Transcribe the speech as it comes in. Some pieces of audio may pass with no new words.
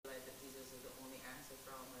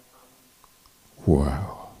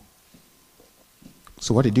Wow.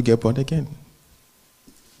 So what did you get born again?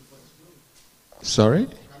 Sorry?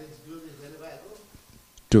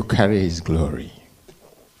 To carry his glory.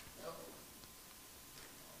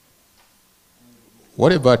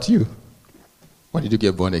 What about you? What did you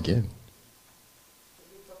get born again?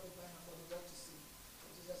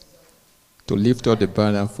 To lift up the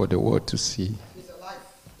banner for the world to see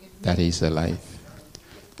that he is alive.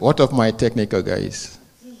 What of my technical guys?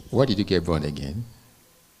 What did you get born again?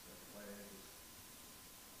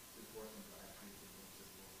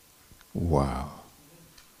 Wow.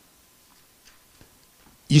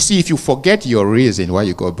 You see, if you forget your reason why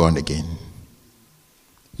you got born again,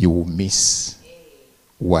 you will miss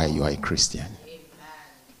why you are a Christian.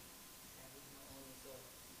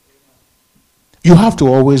 You have to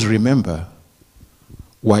always remember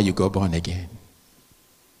why you got born again.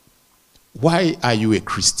 Why are you a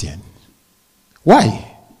Christian? Why?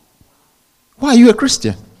 Why are you a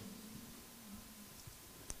Christian?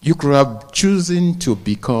 You could have chosen to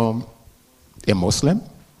become a Muslim,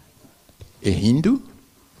 a Hindu,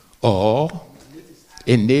 or what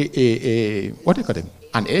do you call them?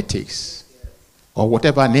 An atheist, or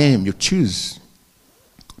whatever name you choose.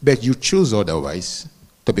 But you choose otherwise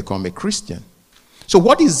to become a Christian. So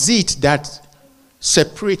what is it that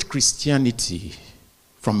separates Christianity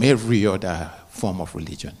from every other form of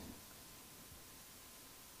religion?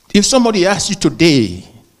 If somebody asks you today,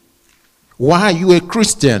 why are you a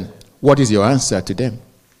Christian? What is your answer to them?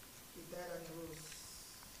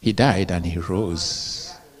 He died and he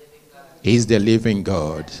rose. He's the living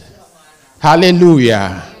God.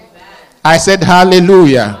 Hallelujah. I said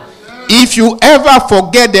hallelujah. If you ever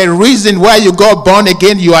forget the reason why you got born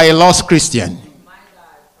again, you are a lost Christian.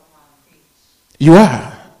 You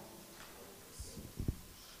are.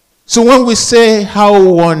 So when we say how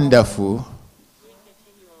wonderful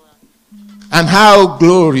and how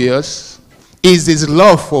glorious is his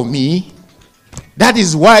love for me, that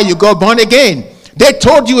is why you got born again. They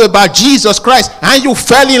told you about Jesus Christ and you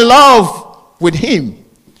fell in love with him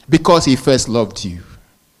because he first loved you.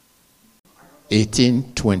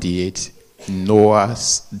 1828,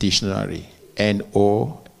 Noah's Dictionary,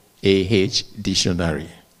 Noah Dictionary.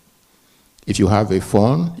 If you have a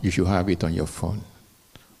phone, you should have it on your phone.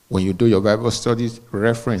 When you do your Bible studies,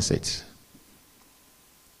 reference it.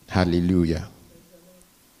 Hallelujah.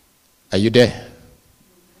 Are you there?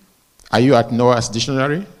 Are you at Noah's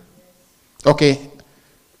Dictionary? Okay.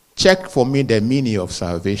 Check for me the meaning of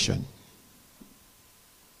salvation.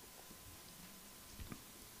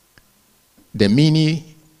 The meaning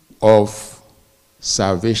of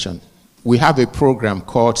salvation. We have a program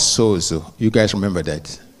called Sozo. You guys remember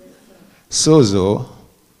that? Sozo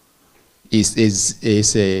is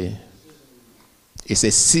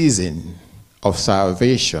a season of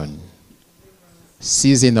salvation,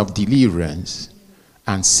 season of deliverance,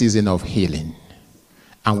 and season of healing.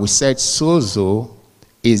 And we said Sozo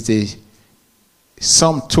is the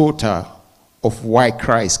sum total of why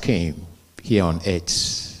Christ came here on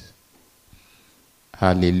earth.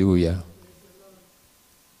 Hallelujah.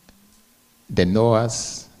 The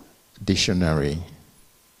Noah's Dictionary,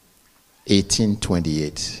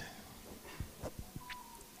 1828.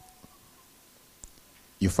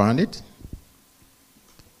 You found it?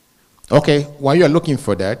 Okay, while you're looking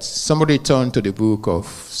for that, somebody turn to the book of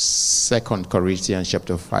 2 Corinthians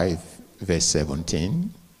chapter 5, verse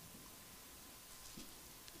 17.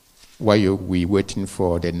 While we're waiting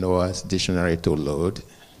for the Noah's Dictionary to load.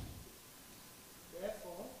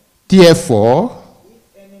 Therefore,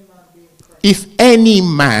 if any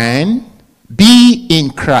man be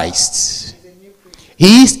in Christ,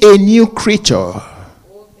 he is a new creature.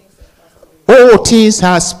 All things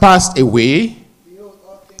has passed away.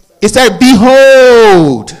 It said,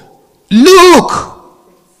 behold, look,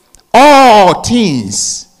 all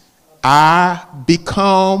things are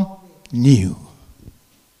become new.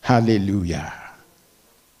 Hallelujah.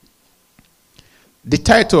 The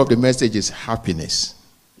title of the message is happiness.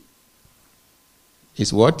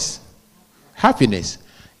 Is what? Happiness.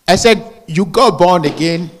 I said, you got born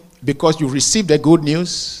again because you received the good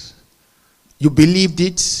news, you believed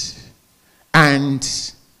it,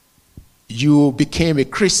 and you became a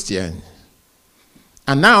Christian.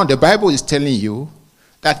 And now the Bible is telling you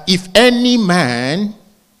that if any man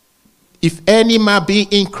be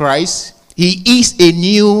in Christ, he is a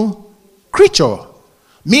new creature.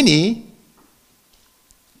 Meaning,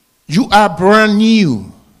 you are brand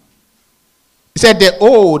new. He said the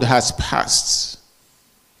old has passed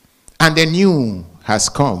and the new has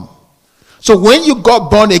come. So when you got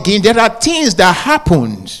born again, there are things that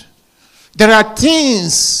happened. There are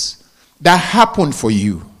things that happened for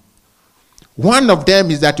you. One of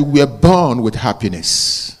them is that we were born with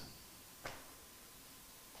happiness.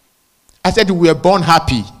 I said we were born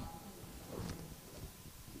happy.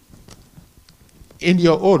 In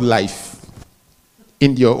your old life,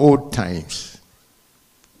 in your old times,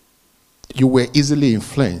 you were easily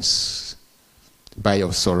influenced by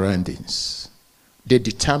your surroundings. They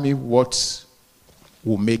determine what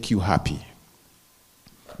will make you happy.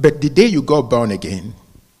 But the day you got born again,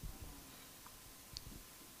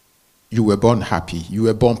 you were born happy. You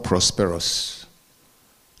were born prosperous.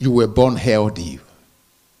 You were born healthy.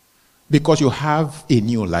 Because you have a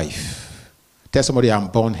new life. Tell somebody, I'm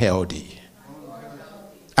born healthy.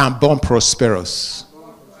 I'm born prosperous.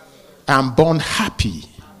 I'm born happy.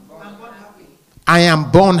 I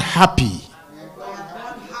am born happy.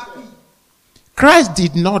 Christ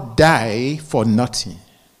did not die for nothing.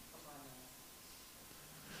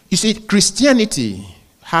 You see, Christianity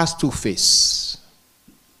has two faces.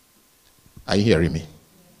 Are you hearing me?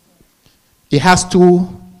 It has two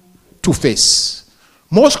faces.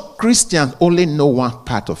 Most Christians only know one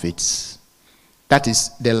part of it. That is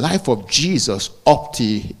the life of Jesus up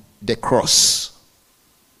to the cross.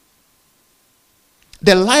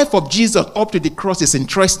 The life of Jesus up to the cross is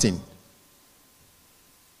interesting.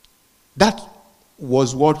 That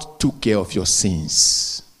was what took care of your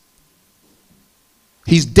sins.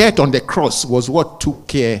 His death on the cross was what took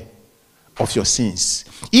care of your sins.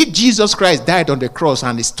 If Jesus Christ died on the cross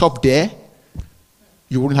and he stopped there,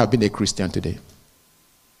 you wouldn't have been a Christian today.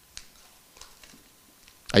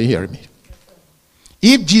 Are you hearing me?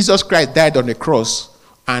 If Jesus Christ died on the cross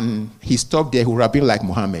and he stopped there, he would have been like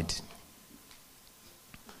Muhammad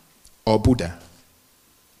or Buddha.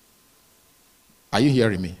 Are you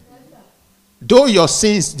hearing me? Though your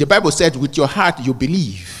sins, the Bible said, with your heart you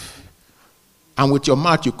believe, and with your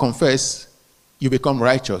mouth you confess, you become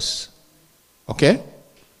righteous. Okay?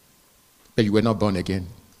 But you were not born again.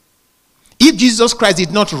 If Jesus Christ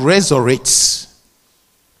did not resurrect,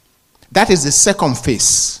 that is the second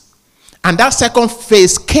phase. And that second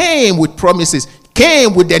phase came with promises,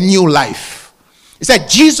 came with the new life. It said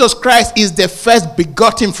Jesus Christ is the first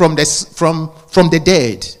begotten from the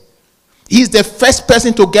dead. He is the first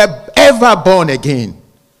person to get ever born again.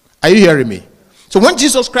 Are you hearing me? So when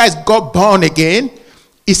Jesus Christ got born again,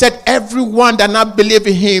 he said everyone that now believes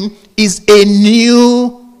in him is a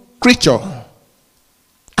new creature.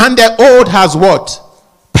 And the old has what?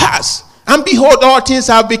 Passed. And behold, all things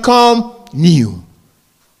have become new.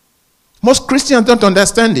 Most Christians don't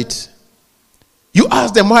understand it. You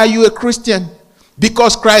ask them, why are you a Christian?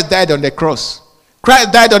 Because Christ died on the cross.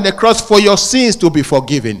 Christ died on the cross for your sins to be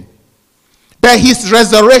forgiven. But his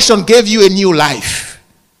resurrection gave you a new life.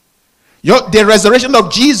 The resurrection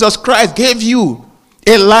of Jesus Christ gave you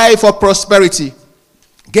a life of prosperity.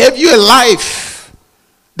 Gave you a life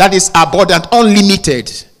that is abundant,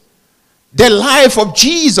 unlimited. The life of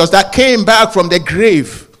Jesus that came back from the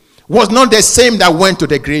grave was not the same that went to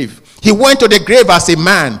the grave. He went to the grave as a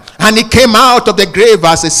man, and he came out of the grave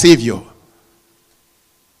as a savior.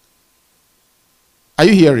 Are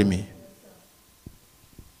you hearing me?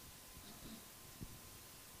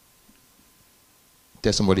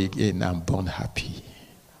 Tell somebody again, I'm born happy.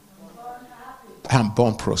 I'm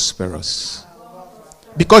born prosperous.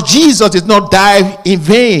 Because Jesus did not die in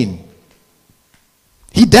vain.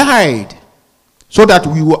 He died so that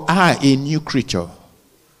we are a new creature.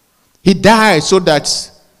 He died so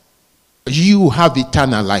that you have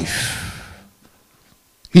eternal life.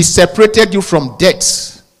 He separated you from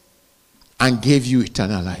death and gave you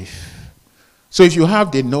eternal life. So if you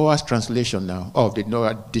have the Noah's translation now, or the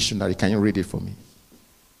Noah dictionary, can you read it for me?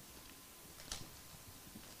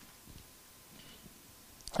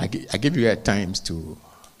 I give you at times to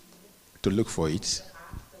look for it.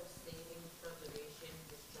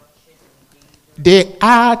 The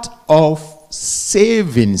art of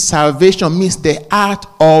saving. Salvation means the art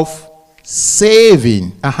of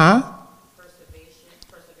saving.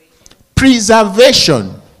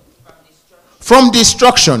 Preservation. From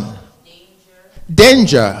destruction.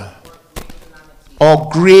 Danger. Or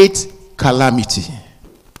great calamity.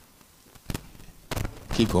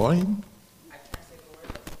 Keep going.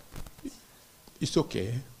 It's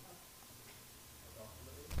okay.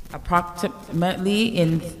 Approximately,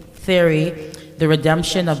 in theory, the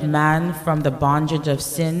redemption of man from the bondage of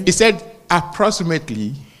sin. He said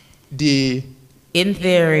approximately in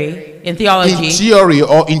theory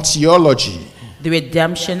or in theology, the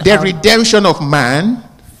redemption of man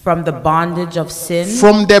from the bondage of sin,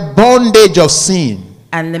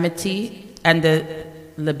 and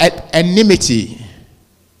enmity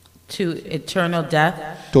to eternal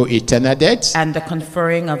death, to eternal death, and the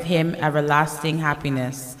conferring of him everlasting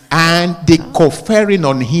happiness. and the conferring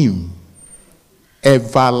on him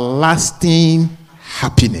everlasting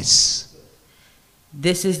happiness.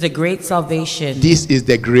 This is the great salvation. This is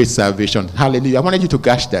the great salvation. Hallelujah. I wanted you to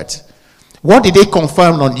catch that. What did they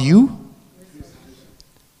confirm on you?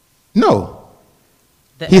 No.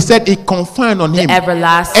 He said he confirmed on him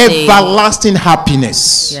everlasting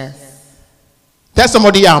happiness. Yes. Tell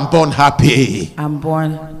somebody, I'm born happy. I'm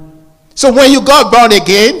born. So when you got born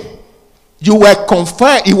again, you were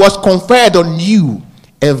conferred, it was conferred on you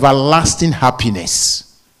everlasting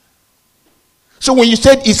happiness. So when you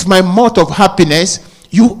said it's my month of happiness,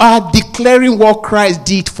 you are declaring what Christ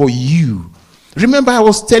did for you. Remember, I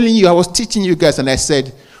was teaching you guys, and I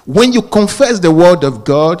said, when you confess the word of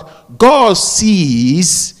God, God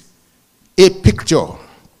sees a picture.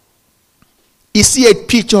 He sees a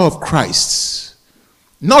picture of Christ.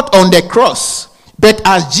 Not on the cross, but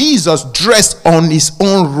as Jesus dressed on his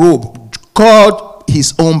own robe, called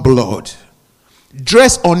his own blood.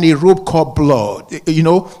 Dressed on a robe called blood. You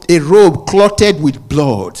know, a robe clotted with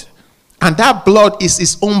blood. And that blood is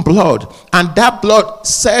his own blood. And that blood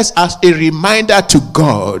serves as a reminder to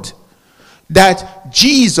God that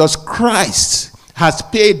Jesus Christ has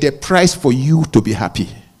paid the price for you to be happy.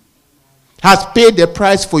 Has paid the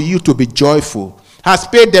price for you to be joyful. Has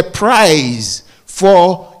paid the price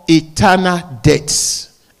for eternal death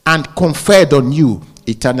and conferred on you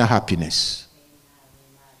eternal happiness.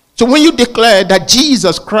 So when you declare that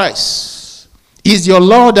Jesus Christ is your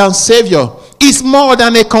Lord and Savior, it's more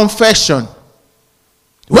than a confession.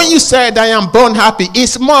 When you said I am born happy,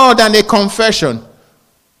 it's more than a confession.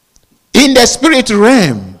 In the spirit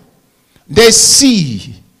realm, they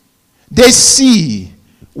see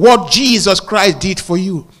what Jesus Christ did for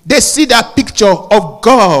you. They see that picture of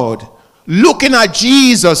God looking at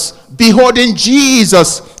Jesus, beholding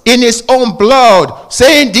Jesus in his own blood,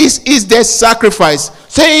 saying this is the sacrifice,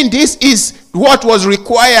 saying this is what was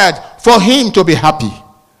required for him to be happy.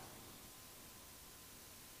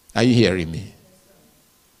 Are you hearing me?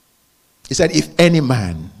 He said, if any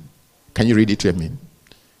man, can you read it to me?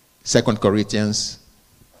 2 Corinthians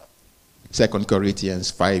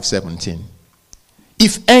 5:17.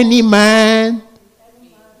 If any man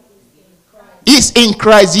is in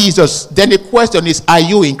Christ Jesus, then the question is, are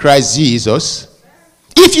you in Christ Jesus?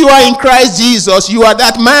 If you are in Christ Jesus, you are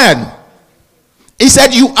that man. He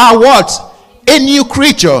said you are what? A new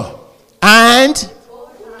creature. And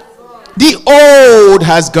the old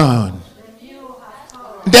has gone.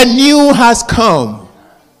 The new has come.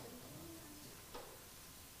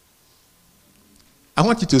 I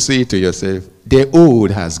want you to say it to yourself. The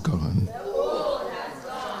old has gone.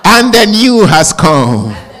 And the new has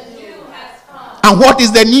come. And what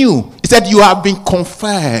is the new? He said you have been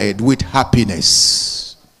conferred with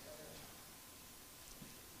happiness.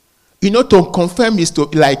 You know, to confirm is to,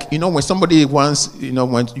 like, you know, when somebody wants, you know,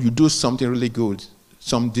 when you do something really good,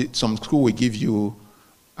 some school will give you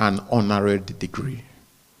an honorary degree.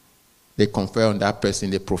 They confer on that person,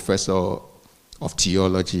 the professor of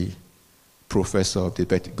theology, professor of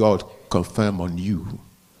debate. God confirm on you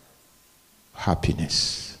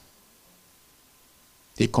happiness.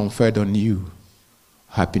 They conferred on you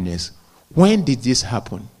happiness. When did this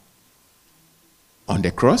happen? On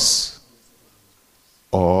the cross?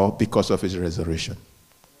 Or because of his resurrection?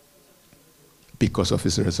 Because of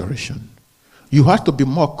his resurrection. You have to be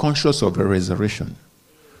more conscious of the resurrection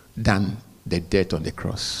than the death on the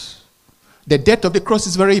cross. The death of the cross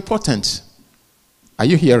is very important. Are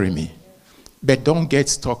you hearing me? But don't get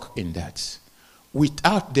stuck in that.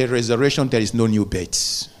 Without the resurrection, there is no new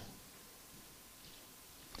birth.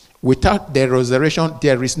 Without the resurrection,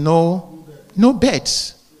 there is no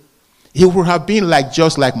birth. He would have been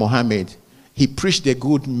just like Muhammad. He preached the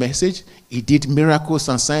good message. He did miracles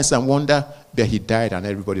and signs and wonder, but he died and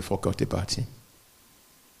everybody forgot about him.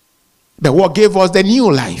 But what gave us the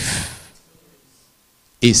new life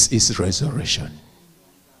is his resurrection.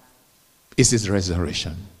 It's his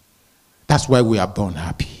resurrection. That's why we are born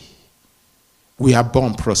happy. We are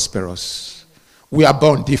born prosperous. We are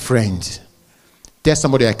born different. Tell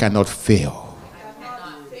somebody I cannot fail.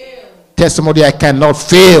 Tell somebody I cannot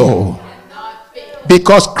fail.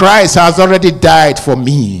 Because Christ has already died for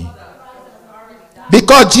me.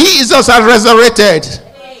 Because Jesus has resurrected.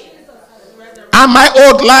 And my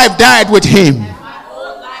old life died with him.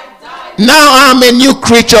 Now I'm a new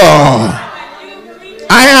creature.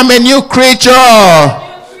 I am a new creature.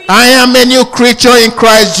 I am a new creature in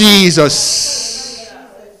Christ Jesus.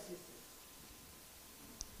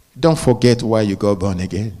 Don't forget why you got born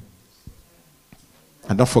again.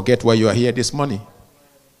 And don't forget why you are here this morning.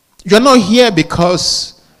 You're not here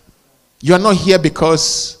because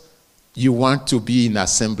you want to be in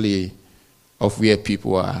assembly of where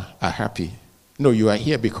people are happy. No, you are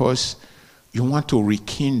here because you want to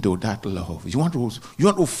rekindle that love. You want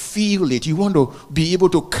to feel it. You want to be able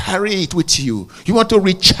to carry it with you. You want to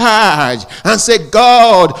recharge and say,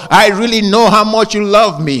 God, I really know how much you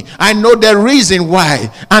love me. I know the reason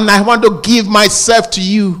why. And I want to give myself to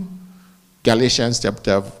you. Galatians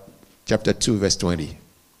chapter 2, verse 20.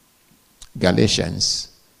 Galatians.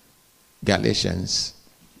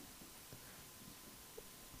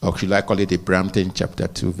 Or should I call it a Brampton chapter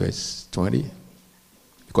 2, verse 20?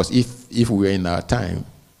 Because if we were in our time, it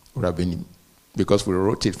would have been, because we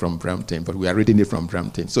wrote it from Brampton, but we are reading it from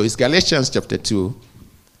Brampton. So it's Galatians chapter 2,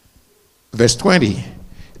 verse 20.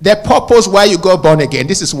 The purpose why you got born again,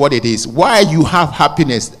 this is what it is. Why you have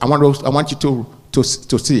happiness. I want you to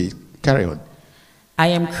see. Carry on. I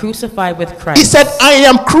am crucified with Christ. He said, I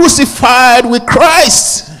am crucified with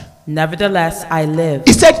Christ. Nevertheless, I live.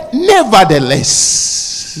 He said,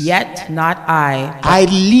 nevertheless. Yet not I. I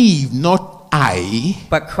live, not I.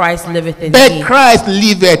 But Christ liveth in me. But Christ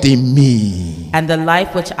liveth in me. And the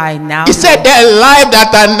life which I now He said, the life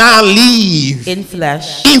that I now live. in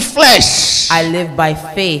flesh. In flesh. I live by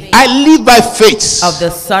faith. I live by faith. Of the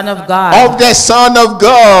Son of God. Of the Son of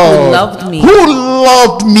God. Who loved me. Who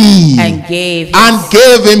loved me. And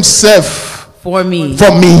gave himself. For me.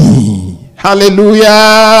 For me.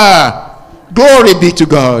 Hallelujah. Glory be to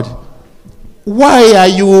God. Why are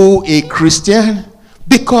you a Christian?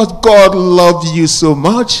 Because God loved you so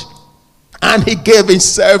much. And he gave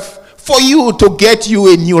himself for you to get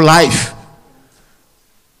you a new life.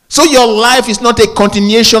 So your life is not a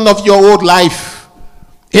continuation of your old life.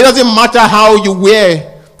 It doesn't matter how you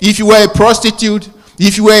were. If you were a prostitute,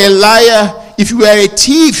 if you were a liar, if you were a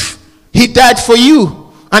thief, he died for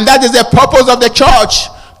you. And that is the purpose of the church,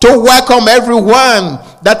 to welcome everyone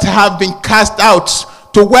that have been cast out,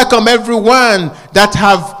 to welcome everyone that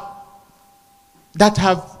have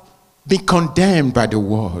been condemned by the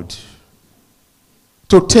world,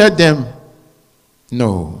 to tell them,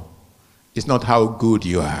 no, it's not how good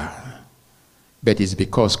you are, but it's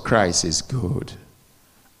because Christ is good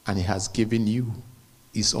and he has given you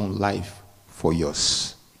his own life for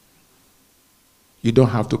yours. You don't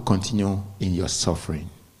have to continue in your suffering,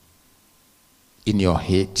 in your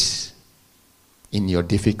hate, in your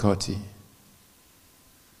difficulty.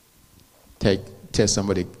 Tell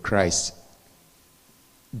somebody, Christ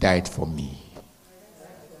died for me.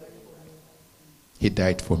 He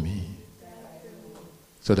died for me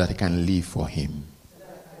so that I can live for him.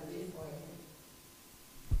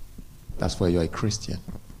 That's why you're a Christian.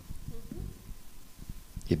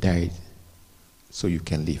 He died so you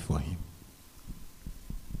can live for him.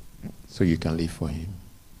 So you can live for him.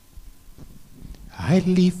 I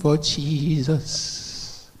live for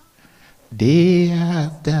Jesus day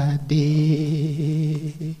after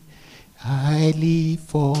day. I live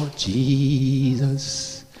for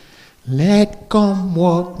Jesus. Let come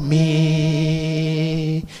what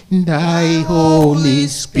may, thy Holy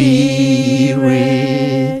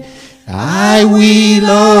Spirit, I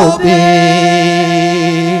will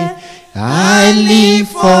obey. I live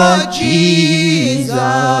for Jesus,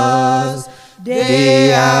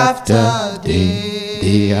 day after day,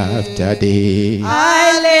 day after day.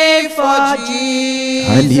 I live for Jesus.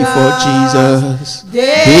 I live for Jesus,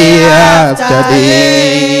 day after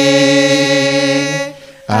day.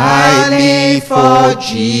 I live for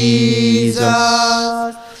Jesus.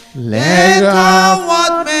 Let come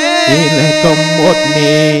what may,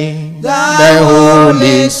 thy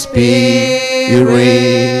Holy Spirit,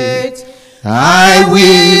 I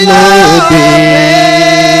will obey.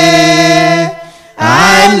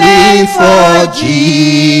 I live for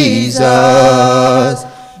Jesus,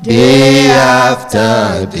 day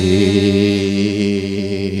after day.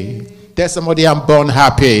 Tell somebody, I'm born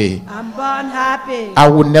happy. I'm born happy. I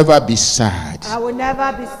will never be sad. I will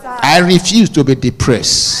never be sad. I refuse to be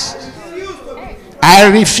depressed. I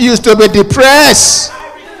refuse to be depressed.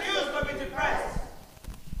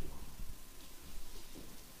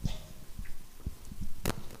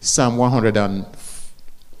 Psalm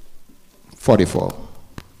 144.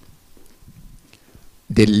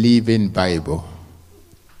 The Living Bible.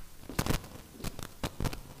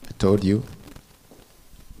 I told you,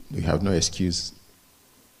 you have no excuse.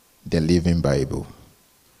 The Living Bible.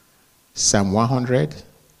 Psalm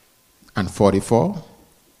 144.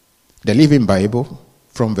 The Living Bible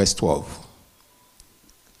from verse 12.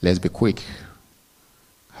 Let's be quick.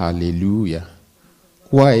 Hallelujah.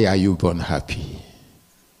 Why are you born happy?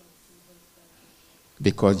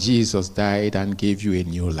 Because Jesus died and gave you a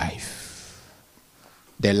new life.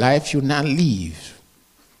 The life you now live,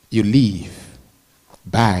 you live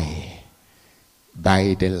by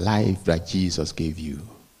the life that Jesus gave you.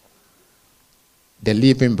 The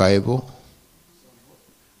Living Bible,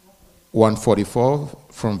 144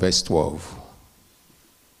 from verse 12.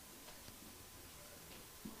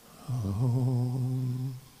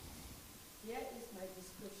 Here is my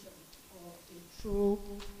description of a true.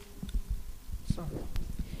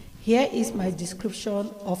 Here is my description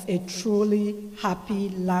of a truly happy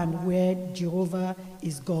land where Jehovah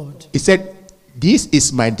is God. He said, this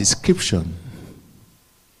is my description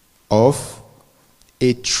of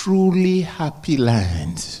a truly happy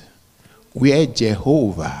land where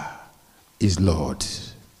Jehovah is Lord.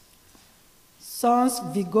 Sons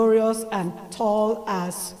vigorous and tall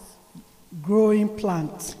as growing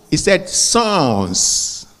plants. He said,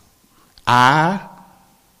 sons are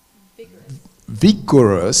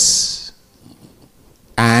vigorous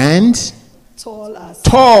and Tall as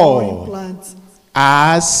Tall. growing plants.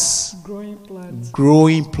 as Growing plants.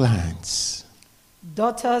 growing plants.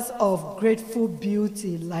 Daughters of grateful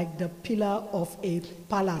beauty like the pillar of a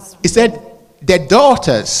palace. He said, the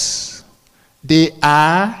daughters, they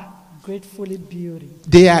are Gratefully beauty.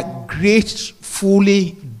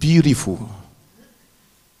 gratefully beautiful,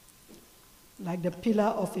 Like the pillar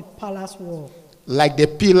of a palace wall. like the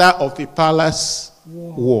pillar of a palace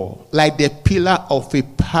wall, like the pillar of a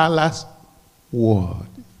palace wall.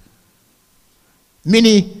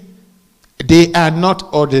 Meaning, they are not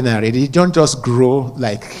ordinary. They don't just grow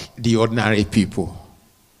like the ordinary people.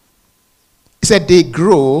 He said they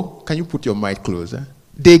grow. Can you put your mic closer?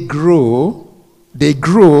 They grow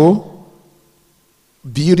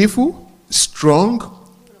beautiful, strong,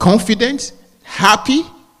 confident, happy,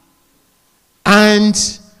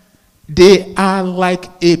 and they are like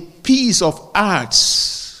a piece of art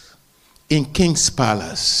in King's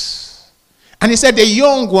palace. And he said the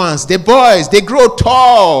young ones, the boys, they grow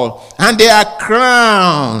tall and they are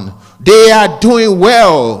crowned. They are doing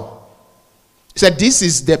well. He said this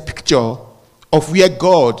is the picture of where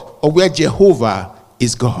God or where Jehovah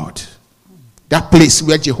is God. That place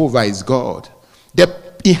where Jehovah is God. The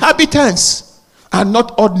inhabitants are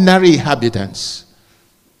not ordinary inhabitants.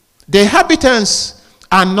 The inhabitants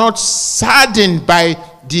are not saddened by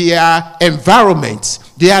their environment.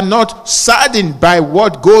 They are not saddened by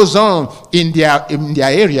what goes on in their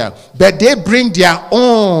area, but they bring their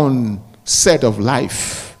own set of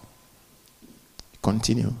life.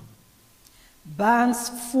 Continue. Barns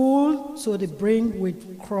full to the brim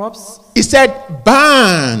with crops. He said,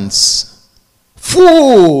 barns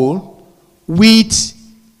full with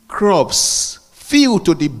crops, filled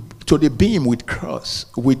to the beam with crops,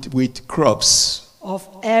 with crops Of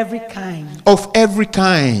every kind. of every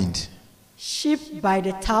kind. Sheep by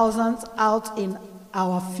the thousands out in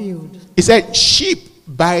our field. He said, sheep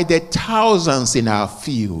by the thousands in our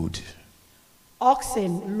field.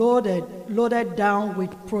 Oxen loaded down with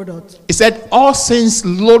products. He said, oxen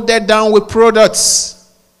loaded down with products.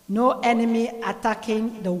 No enemy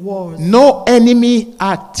attacking the walls. No enemy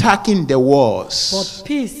attacking the walls. But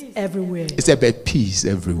peace everywhere. He said, but peace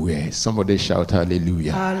everywhere. Somebody shout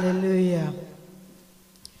hallelujah. Hallelujah.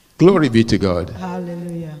 Glory be to God.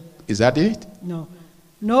 Hallelujah. Is that it? No.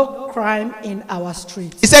 No crime in our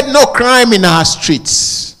streets. He said, no crime in our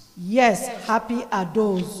streets. Yes, happy are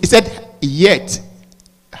those He said, yet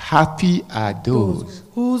happy are those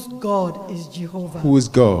whose God is Jehovah. whose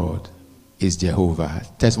God is Jehovah.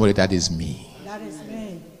 Testimony, that is me. That is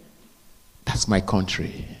me. That's my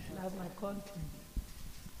country. That's my country.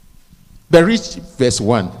 But read verse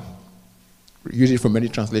 1. Use it from many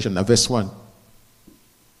translations. Now, verse 1.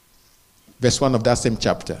 Verse 1 of that same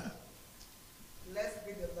chapter.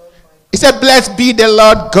 He said, blessed be the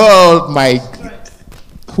Lord God,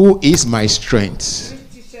 who is my strength.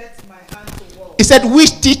 He said,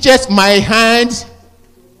 which teaches my hand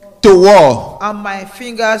to war. And my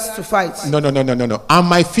fingers to fight. No. And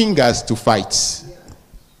my fingers to fight.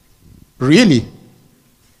 Really?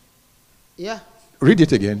 Yeah. Read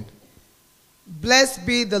it again. Blessed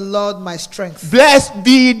be the Lord my strength, Blessed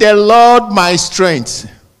be the Lord my strength,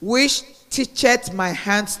 which teacheth my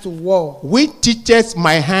hands to war, which teaches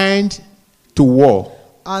my hand to war.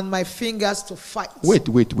 and my fingers to fight. Wait.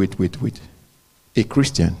 A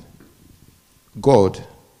Christian, God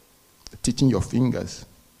teaching your fingers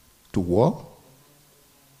to war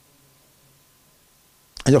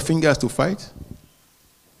and your fingers to fight?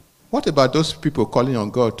 What about those people calling on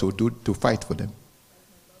God to fight for them?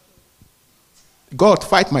 God,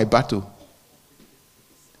 fight my battle.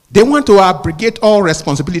 They want to abrogate all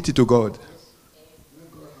responsibility to God.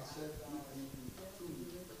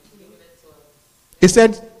 He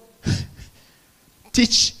said,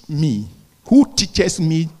 teach me? Who teaches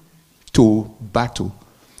me to battle?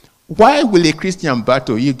 Why will a Christian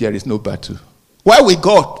battle if there is no battle? Why will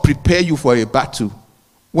God prepare you for a battle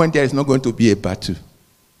when there is not going to be a battle?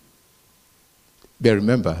 But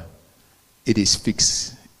remember, it is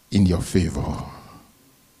fixed in your favor.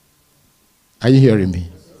 Are you hearing me?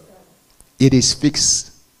 It is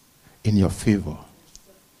fixed in your favor.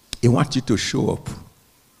 He wants you to show up.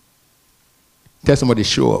 Tell somebody,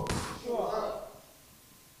 show up.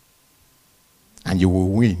 And you will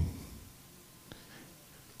win.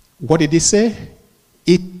 What did he say?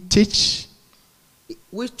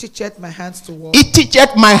 Which teacheth my hands to war. It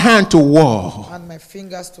teacheth my hand to war. And my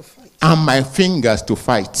fingers to fight. And my fingers to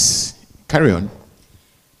fight. Carry on.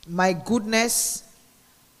 My goodness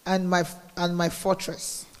and my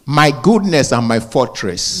fortress. My goodness and my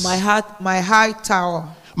fortress. My high tower.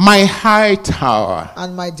 My high tower.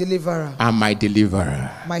 And my deliverer. And my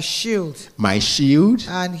deliverer. My shield. My shield.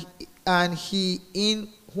 And he in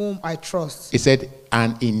whom I trust. He said,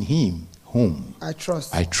 and in him whom I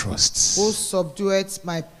trust. I trust. Who subdueth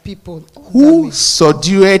my people under Who me.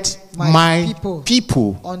 subdueth my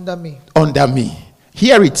people under me. Under me.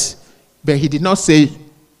 Hear it. But he did not say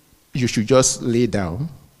you should just lay down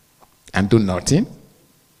and do nothing.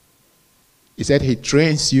 He said he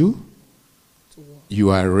trains you.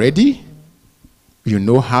 You are ready. You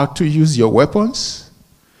know how to use your weapons.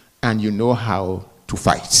 And you know how to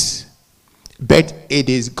fight. But it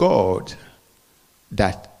is God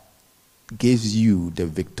that gives you the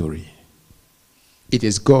victory. It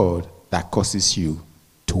is God that causes you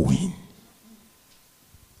to win.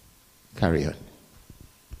 Carry on.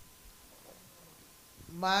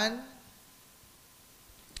 Man.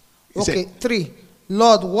 Okay, 3.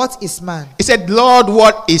 Lord, what is man? He said, Lord,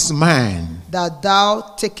 what is man? That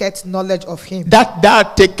thou takest knowledge of him. That thou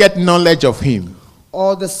takest knowledge of him.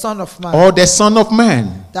 Or the Son of Man. Or the Son of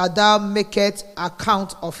Man. That thou makest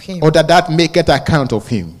account of him. Or that thou makest account of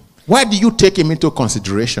him. Why do you take him into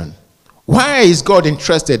consideration? Why is God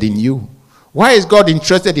interested in you? Why is God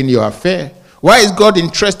interested in your affair? Why is God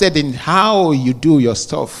interested in how you do your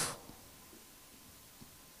stuff?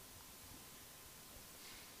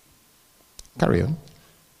 Carry on.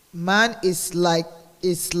 Man is like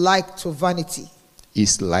to vanity.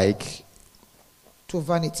 It's like to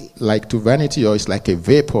vanity. Like to vanity, or it's like a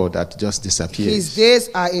vapor that just disappears. His days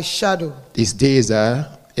are a shadow. His days are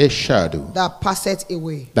a shadow that passeth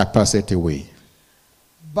away. That passeth away.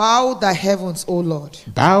 Bow the heavens, O Lord.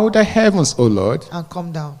 Bow the heavens, O Lord. And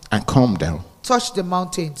come down. And come down. Touch the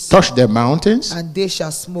mountains. Touch the mountains. And they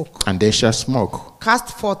shall smoke. And they shall smoke.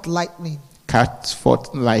 Cast forth lightning. Cast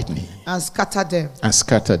forth lightning. And scatter them. And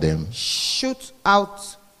scatter them. Shoot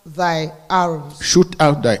out thy arrows. Shoot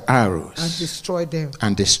out thy arrows. And destroy them.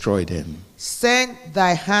 And destroy them. Send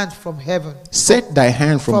thy hand from heaven. Set thy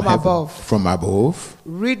hand from heaven. Above. From above.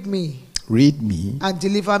 Read me. Read me. And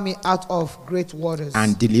deliver me out of great waters.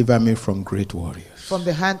 And deliver me from great warriors. From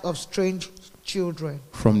the hand of strange children.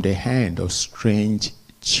 From the hand of strange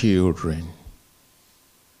children.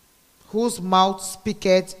 Whose mouth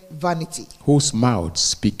speaketh vanity. Whose mouth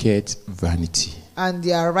speaketh vanity. And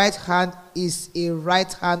their right hand is a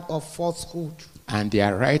right hand of falsehood. And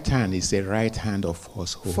their right hand is a right hand of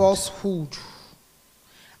falsehood. Falsehood.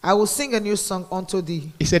 I will sing a new song unto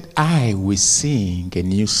thee. He said, I will sing a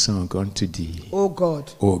new song unto thee. O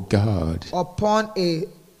God. O God. Upon a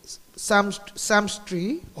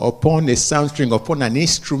psalmistry. Upon a psalm string, upon an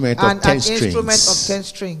instrument of 10 strings. An instrument of 10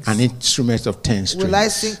 strings. An instrument of 10 strings. Will I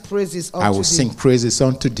sing praises unto thee? I will sing praises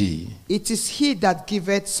unto thee. It is he that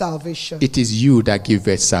giveth salvation. It is you that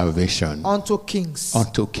giveth salvation. Unto kings.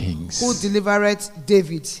 Unto kings. Who delivereth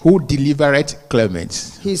David. Who delivereth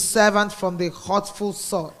Clement. His servant from the hurtful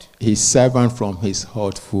sword. His servant from his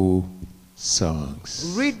hurtful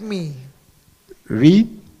songs. Read me.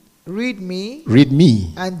 Read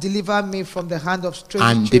me. And deliver me from the hand of strange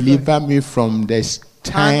children. And deliver me from the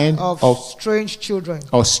hand of strange children.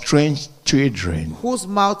 Of strange children. Whose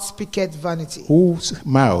mouth speaketh vanity. Whose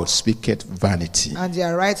mouth speaketh vanity. And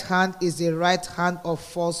their right hand is the right hand of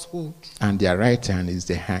falsehood. And their right hand is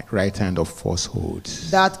the right hand of falsehood.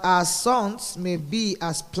 That our sons may be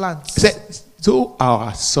as plants. So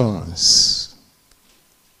our sons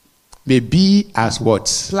may be as what?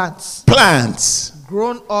 Plants. Plants.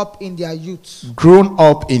 Grown up in their youth. Grown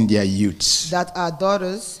up in their youth. That our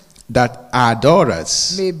daughters. That our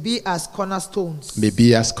daughters. May be as cornerstones. May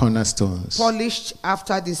be as cornerstones. Polished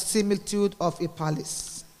after the similitude of a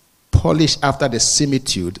palace. Polished after the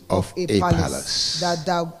similitude of a palace. That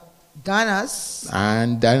thou garners.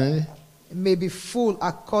 And then may be full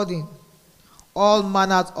according all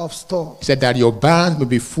manner of store, He said that your barns may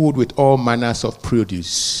be filled with all manners of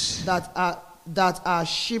produce, that our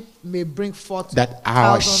sheep may bring forth that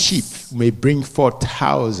our thousands sheep may bring forth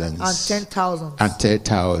thousands and 10,000 and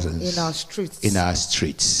 10,000 in our streets, in our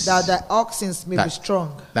streets, that the oxen may be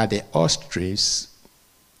strong that the ostriches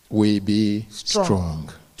will be strong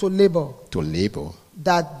to labor,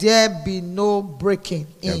 that there be no breaking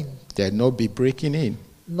in, there no be breaking in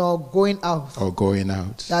nor going out, or going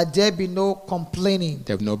out, that there be no complaining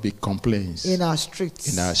there will not be complaints in our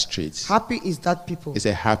streets. Happy is that people. He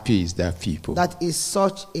said, happy is that people. That is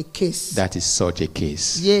such a case. That is such a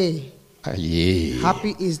case. Yea. Yea.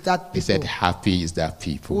 Happy is that people. He said, happy is that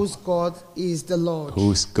people. Whose God is the Lord.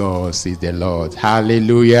 Whose God is the Lord.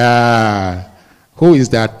 Hallelujah. Who is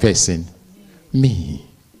that person? Me.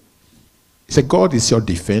 He said, God is your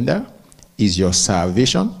defender, is your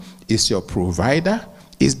salvation, is your provider,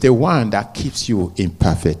 is the one that keeps you in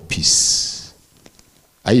perfect peace.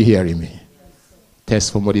 Are you hearing me? Tell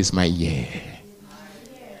somebody, is my year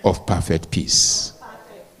of perfect peace.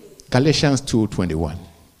 Galatians 2:21.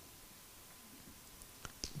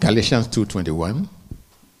 Galatians 2:21.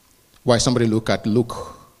 Why somebody look at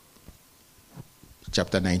Luke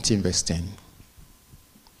chapter 19 verse 10.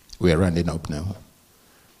 We are rounding up now.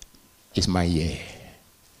 It's my year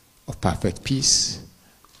of perfect peace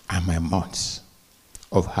and my month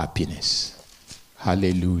of happiness.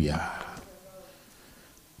 Hallelujah.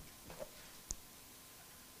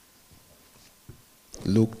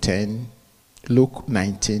 Luke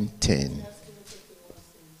 19:10.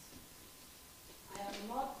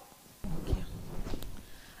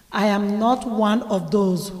 I am not one of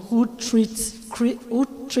those who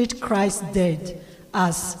treat Christ dead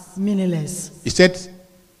as meaningless. He said,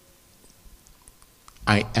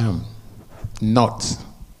 I am not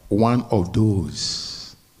one of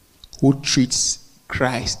those who treats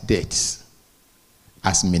Christ's death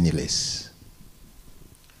as meaningless.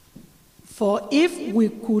 For if we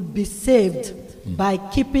could be saved by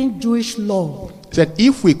keeping Jewish law, He said,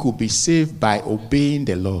 if we could be saved by obeying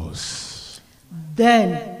the laws,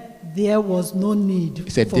 then there was no need he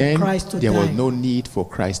said, for then Christ to there die. was no need for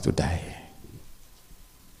Christ to die.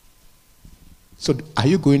 So are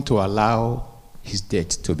you going to allow his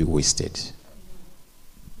death to be wasted?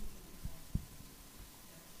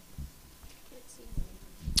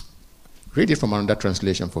 Read it from another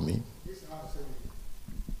translation for me.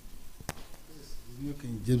 New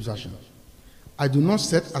King James Version. I do not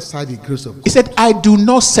set aside the grace of God. He said, I do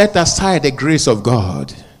not set aside the grace of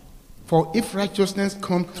God. For if righteousness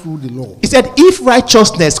come through the law, He said, if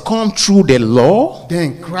righteousness come through the law,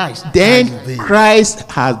 then Christ then died in vain.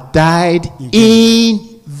 Christ has died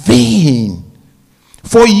in vain.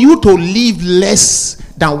 For you to live less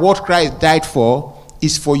than what Christ died for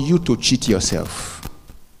is for you to cheat yourself.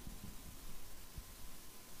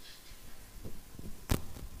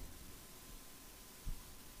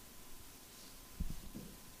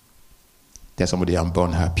 Tell somebody, I'm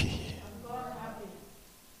born happy.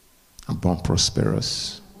 I'm born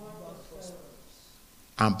prosperous.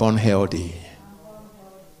 I'm born healthy.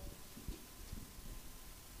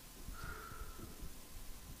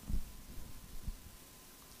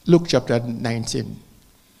 Luke chapter 19.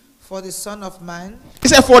 For the Son of Man He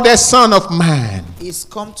said, for the Son of Man is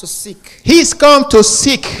come to seek He's come to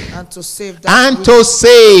seek and to save and that, to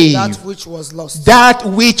save that which was lost. that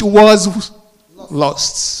which was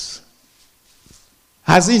lost.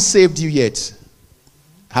 Has he saved you yet?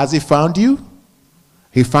 Has he found you?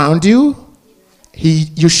 He found you?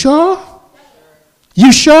 You sure?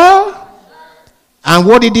 You sure? And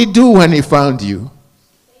what did he do when he found you?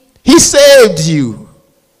 He saved you.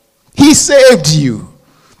 He saved you.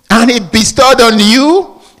 And he bestowed on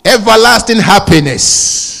you everlasting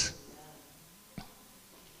happiness.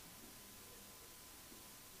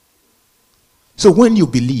 So when you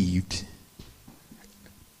believed,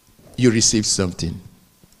 you received something.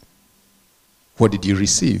 What did you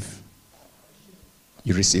receive?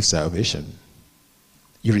 You received salvation.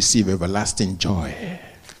 You receive everlasting joy,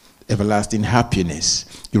 everlasting happiness.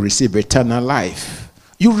 You receive eternal life.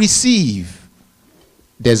 You receive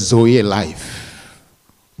the Zoe life,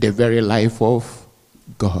 the very life of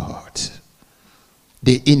God,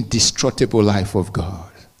 the indestructible life of God.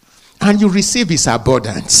 And you receive his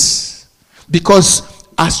abundance. Because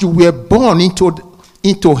as you were born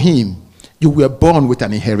into him, you were born with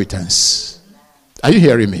an inheritance. Are you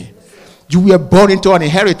hearing me? You were born into an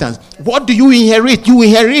inheritance. What do you inherit? You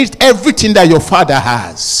inherit everything that your father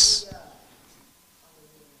has.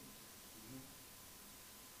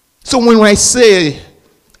 So when I say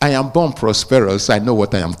I am born prosperous, I know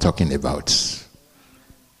what I am talking about.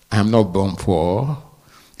 I am not born poor.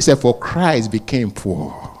 He said, for Christ became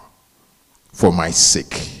poor for my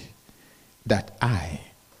sake, that I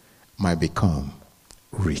might become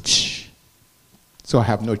rich. So I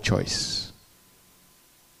have no choice.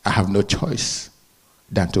 I have no choice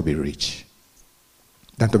than to be rich,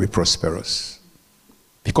 than to be prosperous.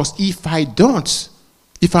 Because if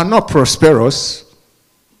I'm not prosperous,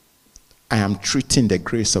 I am treating the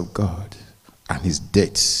grace of God and his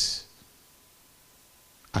debts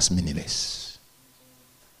as meaningless.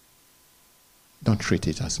 Don't treat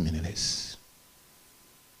it as meaningless.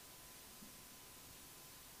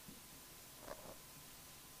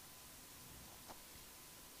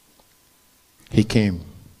 He came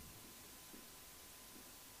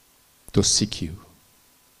to seek you,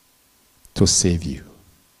 to save you,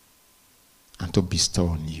 and to bestow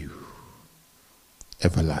on you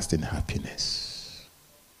everlasting happiness.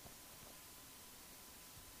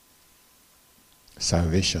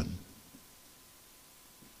 Salvation.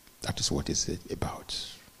 That is what it's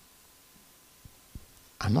about.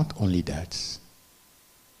 And not only that,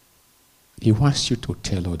 he wants you to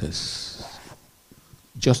tell others,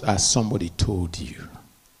 just as somebody told you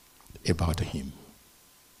about him,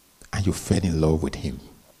 and you fell in love with him.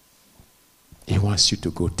 He wants you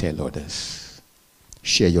to go tell others.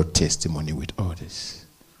 Share your testimony with others.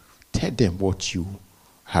 Tell them what you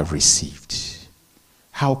have received,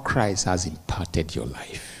 how Christ has imparted your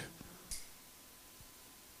life.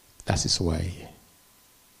 That is why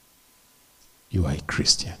you are a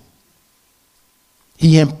Christian.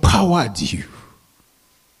 He empowered you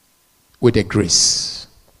with a grace.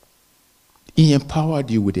 He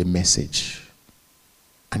empowered you with a message.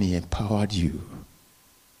 And he empowered you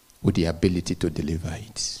with the ability to deliver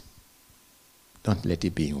it. Don't let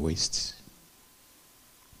it be in waste.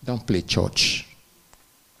 Don't play church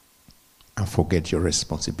and forget your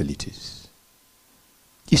responsibilities.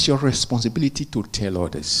 It's your responsibility to tell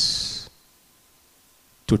others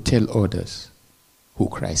who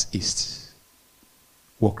Christ is,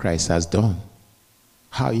 what Christ has done,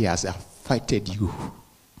 how he has affected you,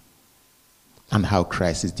 and how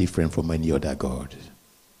Christ is different from any other God.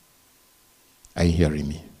 Are you hearing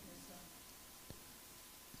me?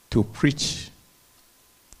 To preach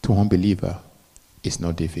to unbeliever is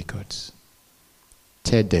not difficult.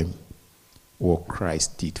 Tell them what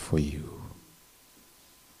Christ did for you.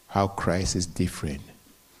 How Christ is different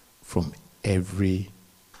from every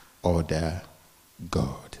other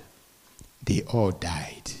God. They all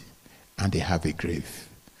died and they have a grave.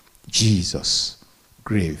 Jesus'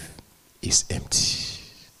 grave is empty.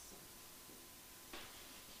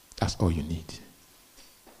 That's all you need.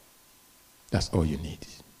 That's all you need.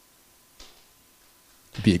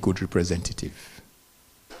 Be a good representative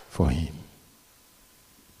for him.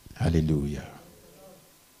 Hallelujah.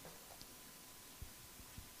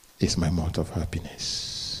 It's my mouth of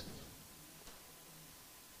happiness.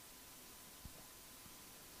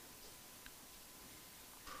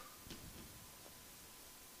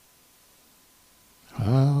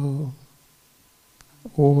 How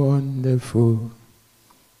wonderful,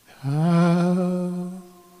 how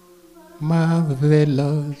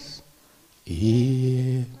marvelous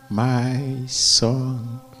is my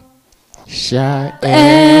song shall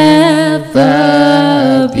ever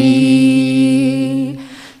be.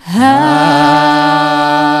 How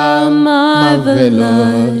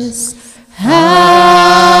marvelous,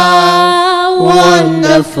 how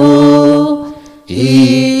wonderful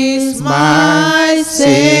is my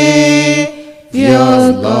Savior's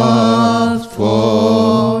love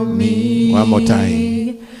for me. One more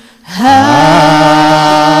time. How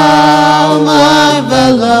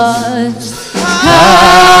marvelous,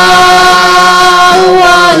 how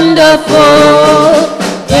wonderful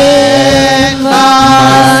in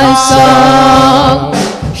my song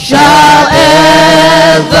shall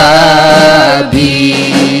ever be.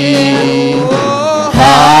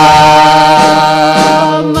 How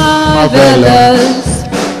marvelous,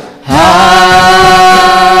 how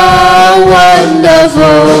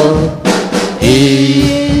wonderful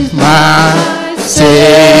is my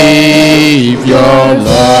Savior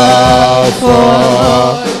love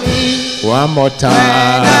for me. One more time.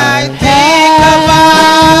 When I think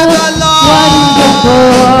about the Lord,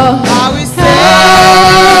 how we say,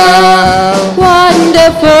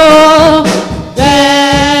 Wonderful,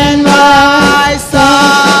 then my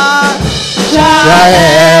son shall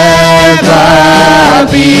ever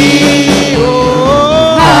be.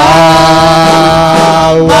 How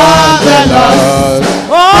marvelous,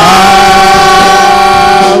 how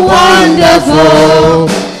wonderful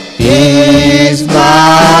is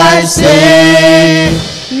my Savior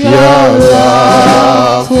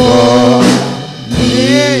love for me.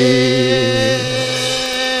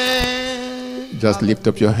 Just lift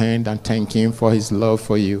up your hand and thank him for his love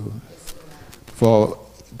for you, for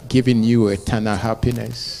giving you eternal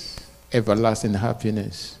happiness, everlasting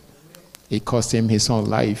happiness. It cost him his own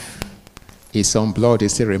life. His own blood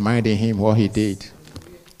is still reminding him what he did.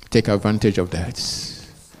 Take advantage of that.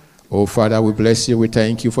 Oh, Father, we bless you. We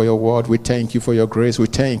thank you for your word. We thank you for your grace. We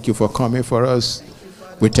thank you for coming for us.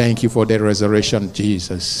 We thank you for the resurrection,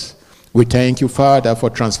 Jesus. We thank you, Father, for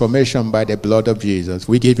transformation by the blood of Jesus.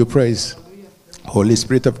 We give you praise. Holy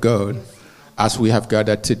Spirit of God, as we have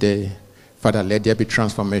gathered today, Father, let there be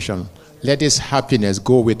transformation. Let this happiness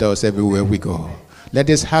go with us everywhere we go. Let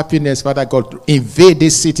this happiness, Father God, invade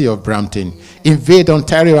this city of Brampton, invade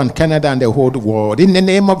Ontario and Canada and the whole world. In the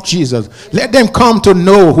name of Jesus, let them come to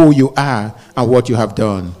know who you are and what you have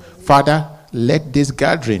done. Father, let this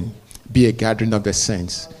gathering be a gathering of the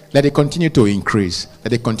saints. Let it continue to increase.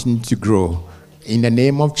 Let it continue to grow. In the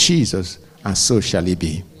name of Jesus, and so shall it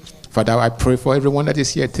be. Father, I pray for everyone that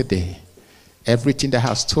is here today. Everything that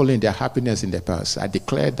has stolen their happiness in the past, I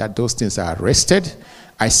declare that those things are arrested.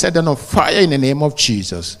 I set them on fire in the name of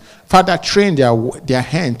Jesus. Father, train their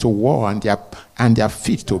hand to war and their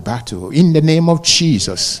feet to battle. In the name of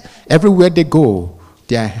Jesus. Everywhere they go,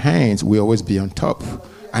 their hands will always be on top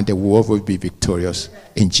and the war will be victorious.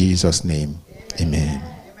 In Jesus' name, amen.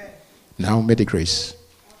 Now may the grace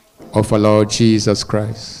of our Lord Jesus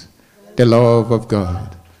Christ, the love of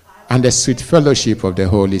God, and the sweet fellowship of the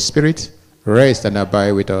Holy Spirit rest and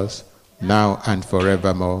abide with us now and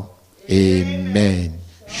forevermore. Amen.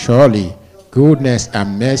 Surely goodness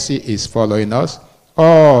and mercy is following us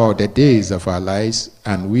all the days of our lives,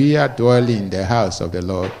 and we are dwelling in the house of the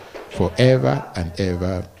Lord forever and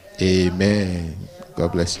ever. Amen.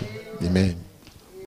 God bless you. Amen.